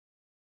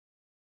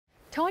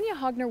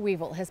Tonia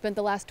Weavel has spent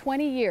the last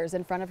 20 years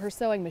in front of her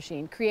sewing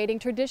machine creating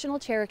traditional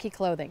Cherokee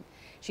clothing.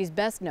 She's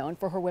best known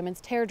for her women's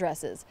tear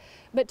dresses.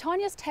 But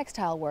Tonia's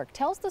textile work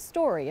tells the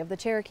story of the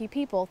Cherokee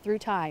people through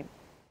time.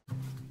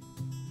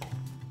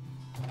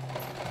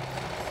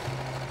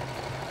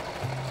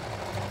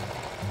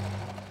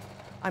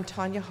 I'm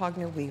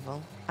Tonia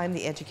Weavel. I'm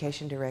the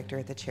Education Director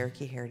at the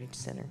Cherokee Heritage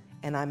Center,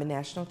 and I'm a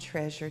National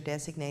Treasure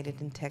designated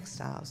in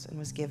textiles and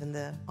was given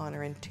the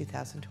honor in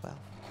 2012.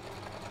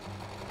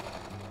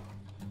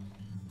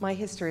 My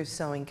history of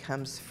sewing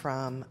comes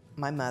from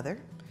my mother,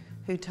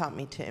 who taught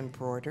me to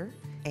embroider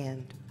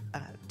and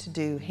to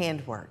do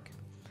handwork,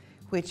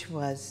 which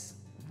was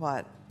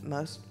what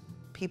most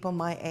people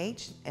my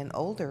age and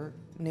older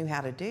knew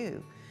how to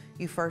do.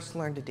 You first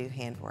learn to do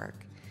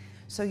handwork.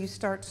 So you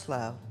start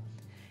slow.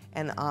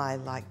 And I,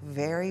 like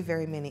very,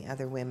 very many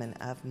other women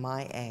of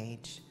my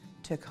age,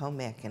 took home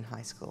ec in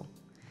high school.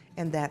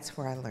 And that's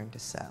where I learned to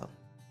sew.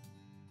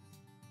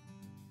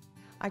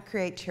 I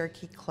create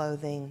Cherokee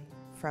clothing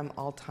from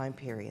all time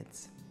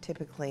periods.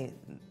 Typically,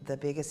 the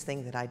biggest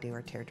thing that I do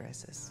are tear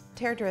dresses.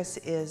 Tear dress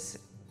is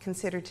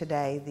considered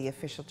today the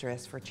official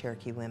dress for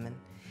Cherokee women.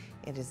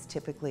 It is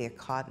typically a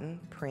cotton,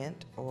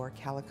 print, or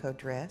calico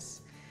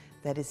dress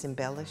that is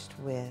embellished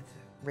with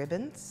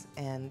ribbons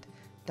and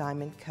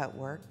diamond cut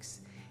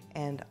works.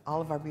 And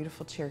all of our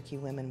beautiful Cherokee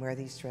women wear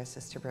these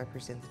dresses to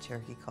represent the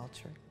Cherokee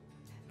culture.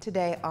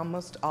 Today,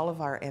 almost all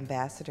of our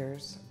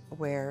ambassadors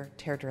wear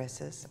tear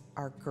dresses,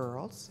 are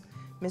girls.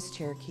 Miss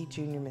Cherokee,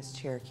 Junior Miss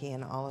Cherokee,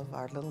 and all of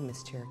our little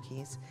Miss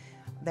Cherokees,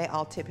 they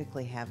all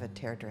typically have a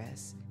tear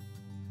dress.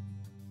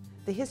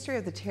 The history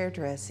of the tear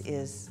dress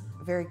is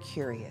very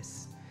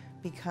curious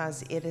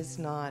because it is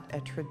not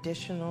a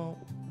traditional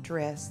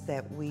dress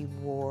that we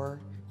wore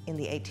in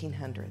the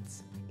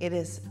 1800s. It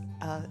is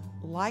a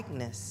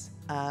likeness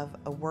of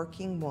a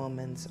working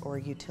woman's or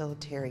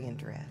utilitarian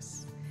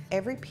dress.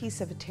 Every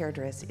piece of a tear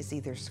dress is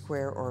either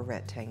square or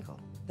rectangle,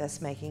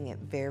 thus making it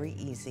very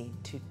easy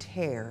to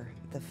tear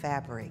the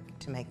fabric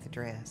to make the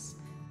dress.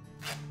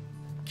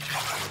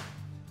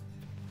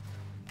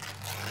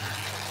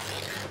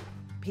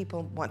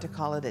 People want to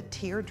call it a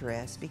tear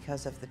dress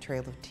because of the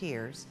Trail of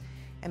Tears,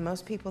 and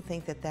most people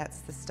think that that's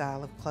the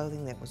style of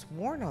clothing that was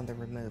worn on the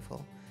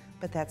removal,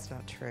 but that's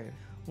not true.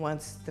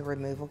 Once the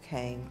removal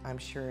came, I'm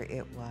sure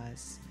it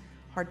was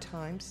hard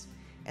times,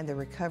 and the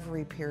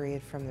recovery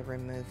period from the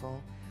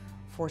removal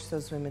forced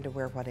those women to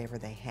wear whatever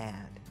they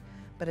had.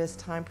 But as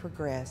time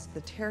progressed,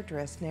 the tear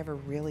dress never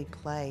really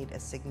played a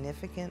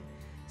significant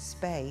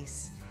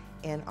space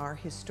in our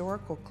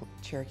historical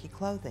Cherokee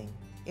clothing.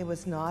 It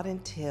was not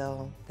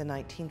until the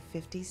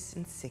 1950s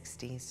and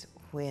 60s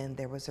when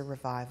there was a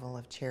revival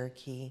of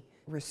Cherokee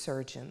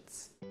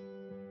resurgence.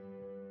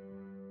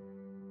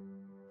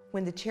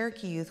 When the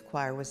Cherokee Youth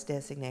Choir was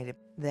designated,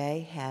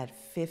 they had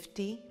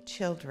 50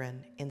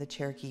 children in the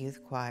Cherokee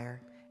Youth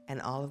Choir,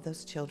 and all of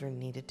those children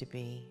needed to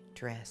be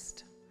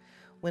dressed.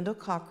 Wendell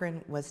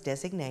Cochran was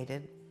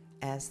designated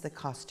as the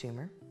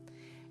costumer,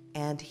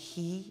 and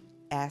he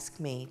asked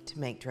me to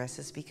make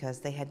dresses because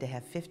they had to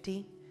have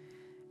 50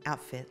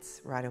 outfits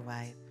right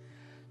away.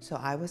 So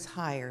I was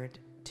hired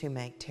to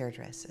make tear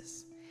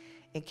dresses.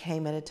 It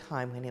came at a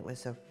time when it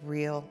was a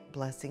real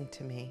blessing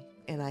to me,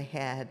 and I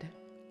had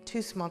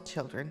 2 small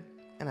children,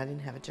 and I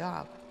didn't have a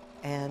job.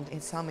 And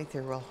it saw me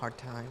through a real hard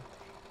time.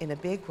 In a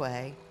big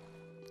way,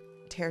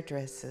 tear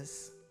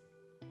dresses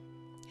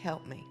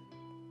helped me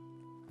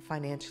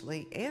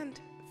financially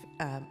and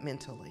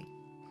mentally.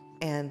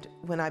 And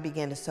when I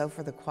began to sew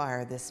for the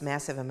choir this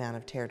massive amount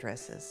of tear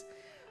dresses,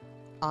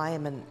 I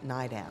am a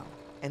night owl,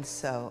 and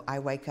so I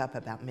wake up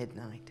about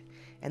midnight,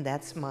 and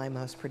that's my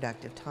most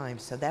productive time.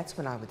 So that's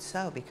when I would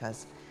sew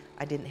because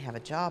I didn't have a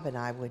job, and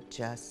I would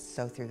just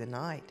sew through the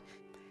night.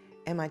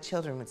 And my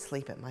children would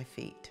sleep at my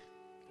feet.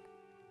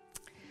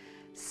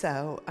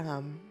 So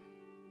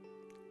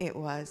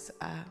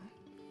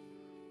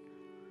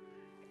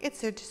it's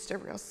just a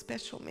real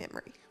special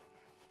memory.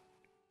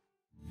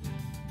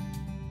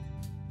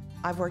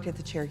 I've worked at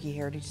the Cherokee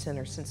Heritage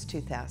Center since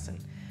 2000,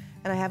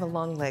 and I have a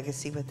long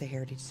legacy with the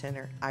Heritage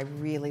Center. I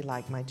really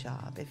like my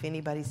job. If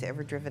anybody's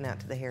ever driven out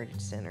to the Heritage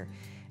Center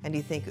and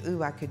you think,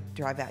 ooh, I could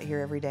drive out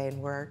here every day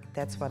and work,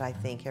 that's what I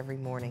think every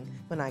morning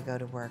when I go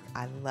to work.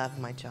 I love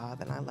my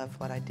job and I love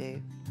what I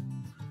do.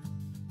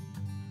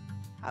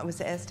 I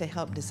was asked to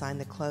help design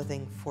the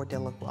clothing for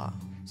Delacroix.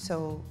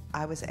 So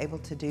I was able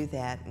to do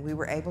that. We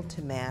were able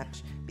to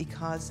match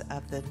because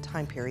of the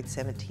time period,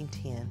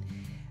 1710.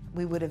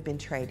 We would have been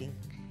trading,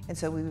 and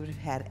so we would have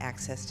had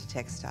access to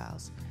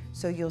textiles.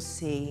 So you'll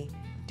see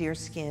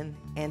deerskin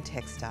and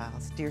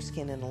textiles,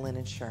 deerskin and a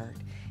linen shirt.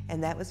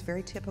 And that was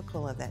very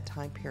typical of that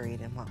time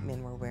period and what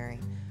men were wearing.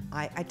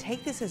 I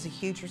take this as a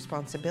huge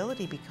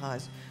responsibility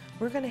because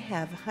we're going to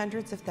have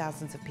hundreds of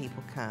thousands of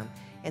people come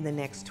in the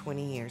next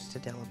 20 years to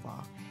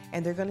Delacroix.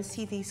 And they're going to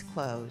see these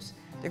clothes,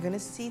 they're going to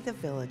see the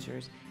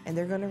villagers, and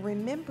they're going to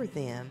remember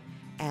them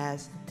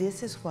as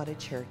this is what a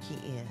Cherokee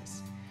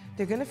is.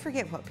 They're going to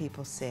forget what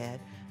people said,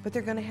 but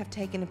they're going to have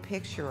taken a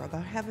picture, or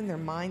they'll have in their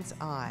mind's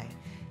eye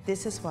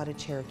this is what a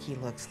Cherokee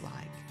looks like.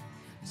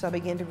 So I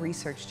began to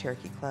research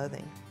Cherokee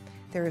clothing.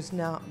 There is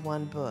not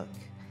one book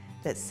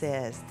that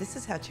says, this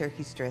is how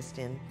Cherokees dressed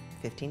in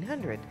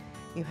 1500.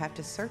 You have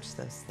to search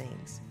those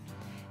things.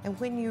 And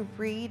when you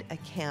read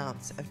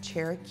accounts of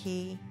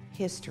Cherokee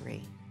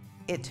history,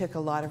 it took a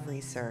lot of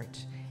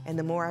research. And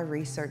the more I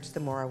researched, the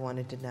more I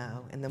wanted to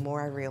know. And the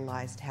more I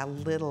realized how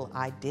little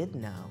I did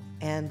know.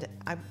 And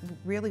I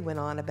really went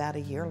on about a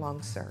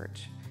year-long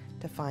search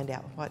to find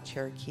out what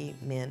Cherokee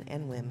men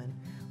and women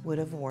would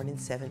have worn in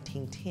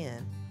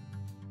 1710.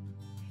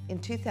 In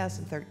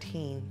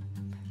 2013,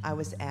 I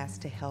was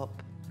asked to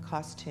help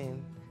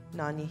costume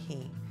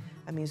Nanyehi,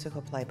 a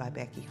musical play by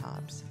Becky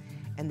Hobbs.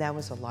 And that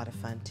was a lot of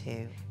fun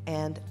too.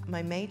 And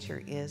my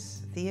major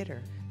is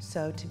theater,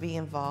 so to be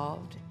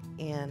involved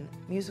in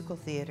musical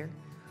theater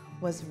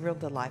was real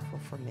delightful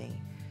for me.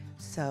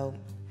 So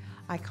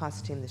I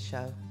costumed the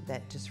show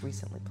that just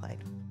recently played.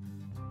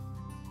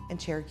 And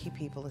Cherokee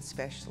people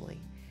especially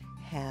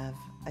have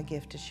a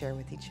gift to share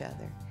with each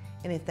other.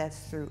 And if that's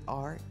through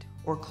art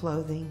or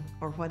clothing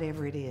or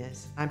whatever it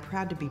is, I'm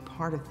proud to be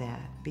part of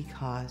that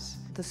because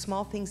the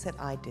small things that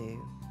I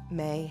do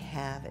may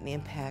have an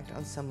impact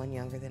on someone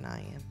younger than I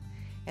am.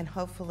 And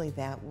hopefully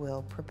that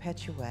will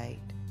perpetuate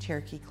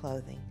Cherokee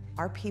clothing.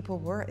 Our people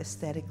were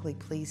aesthetically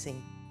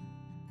pleasing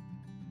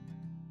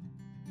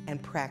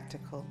and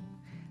practical.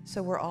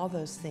 So we're all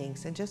those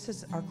things. And just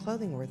as our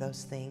clothing were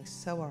those things,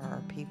 so are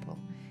our people.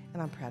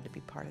 And I'm proud to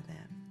be part of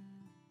that.